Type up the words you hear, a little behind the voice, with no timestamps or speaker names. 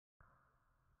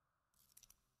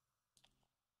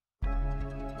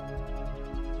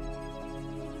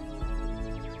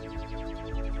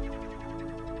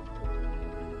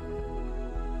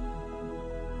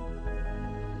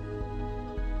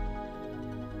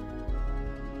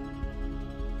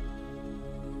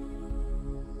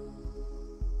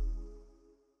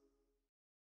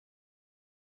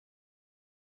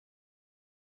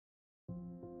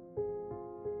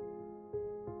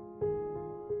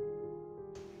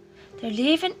There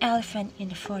lived an elephant in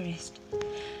the forest.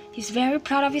 He's very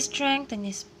proud of his strength and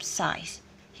his size.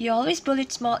 He always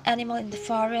bullied small animals in the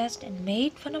forest and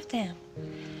made fun of them.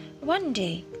 One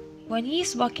day, when he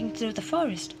is walking through the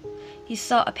forest, he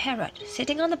saw a parrot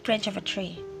sitting on the branch of a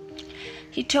tree.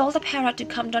 He told the parrot to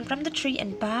come down from the tree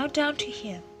and bow down to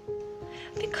him.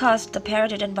 Because the parrot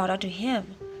didn't bow down to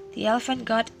him, the elephant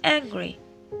got angry.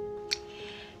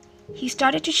 He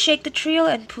started to shake the tree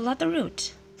and pull out the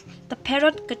roots. The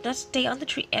parrot could not stay on the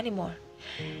tree anymore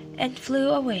and flew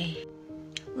away.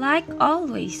 Like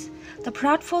always, the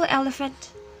proudful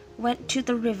elephant went to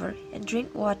the river and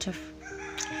drank water.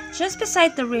 Just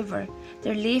beside the river,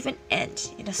 there lived an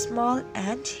ant in a small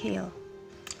ant hill.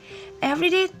 Every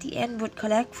day the ant would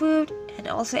collect food, and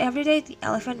also every day the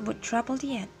elephant would trouble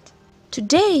the ant.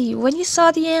 Today, when he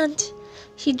saw the ant,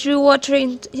 he drew water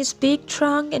in his big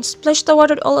trunk and splashed the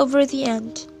water all over the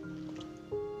ant.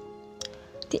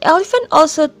 The elephant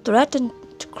also threatened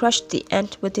to crush the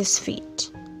ant with his feet,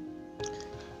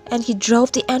 and he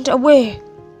drove the ant away.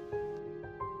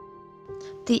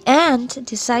 The ant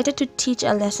decided to teach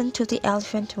a lesson to the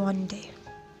elephant one day.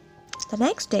 The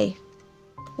next day,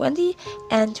 when the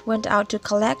ant went out to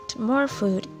collect more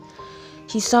food,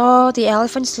 he saw the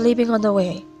elephant sleeping on the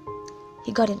way.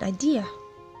 He got an idea.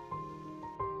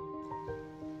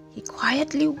 He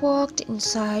quietly walked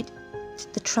inside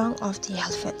the trunk of the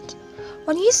elephant.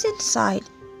 When he's inside,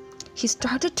 he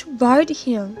started to bite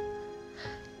him.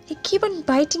 He kept on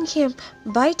biting him.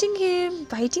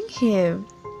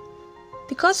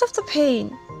 Because of the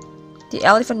pain, the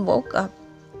elephant woke up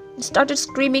and started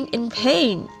screaming in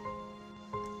pain.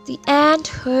 The ant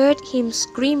heard him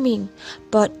screaming,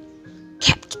 but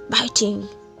kept biting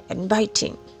and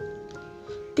biting.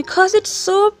 Because it's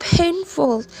so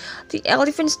painful, the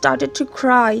elephant started to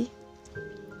cry.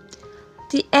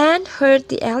 The ant heard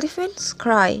the elephant's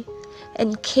cry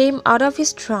and came out of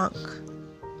his trunk.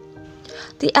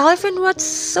 The elephant was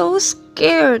so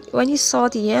scared when he saw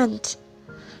the ant,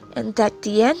 and that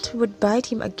the ant would bite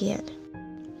him again.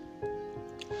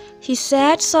 He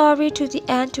said sorry to the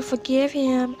ant to forgive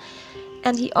him,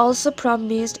 and he also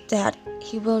promised that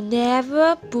he will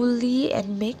never bully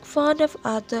and make fun of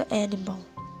other animals.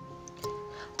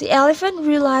 The elephant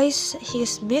realized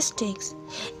his mistakes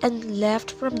and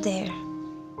left from there.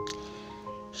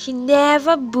 He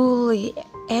never bullied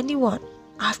anyone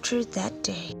after that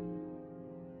day.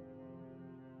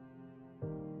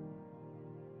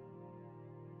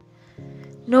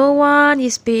 No one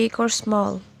is big or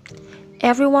small.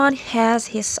 Everyone has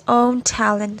his own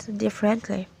talent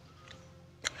differently.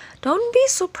 Don't be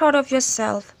so proud of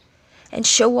yourself and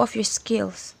show off your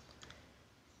skills.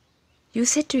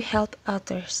 Use it to help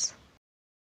others.